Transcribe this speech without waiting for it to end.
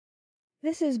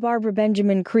This is Barbara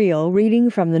Benjamin Creel reading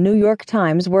from the New York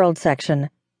Times World section.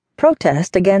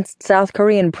 Protest against South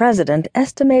Korean president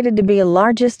estimated to be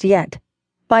largest yet,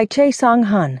 by Choe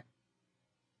Han.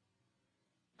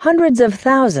 Hundreds of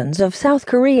thousands of South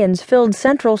Koreans filled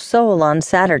central Seoul on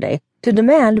Saturday to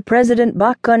demand President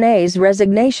Park Geun-hye's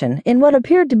resignation in what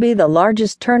appeared to be the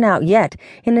largest turnout yet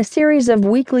in a series of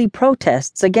weekly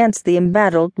protests against the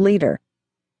embattled leader.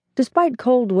 Despite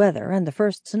cold weather and the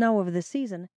first snow of the season,